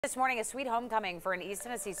This morning, a sweet homecoming for an East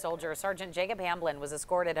Tennessee soldier. Sergeant Jacob Hamblin was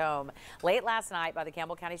escorted home late last night by the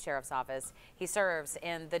Campbell County Sheriff's Office. He serves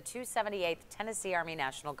in the 278th Tennessee Army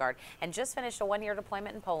National Guard and just finished a one-year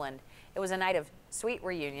deployment in Poland. It was a night of sweet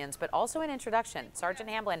reunions, but also an introduction. Sergeant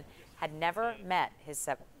Hamblin had never met his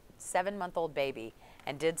seven-month-old baby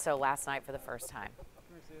and did so last night for the first time.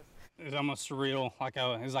 It was almost surreal,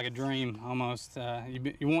 it was like a dream almost.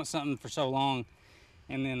 You want something for so long,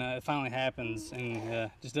 and then it finally happens, and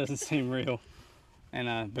it just doesn't seem real.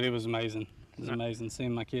 And but it was amazing. It was amazing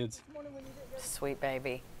seeing my kids. Sweet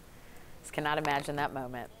baby. Just cannot imagine that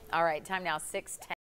moment. All right, time now 6:10.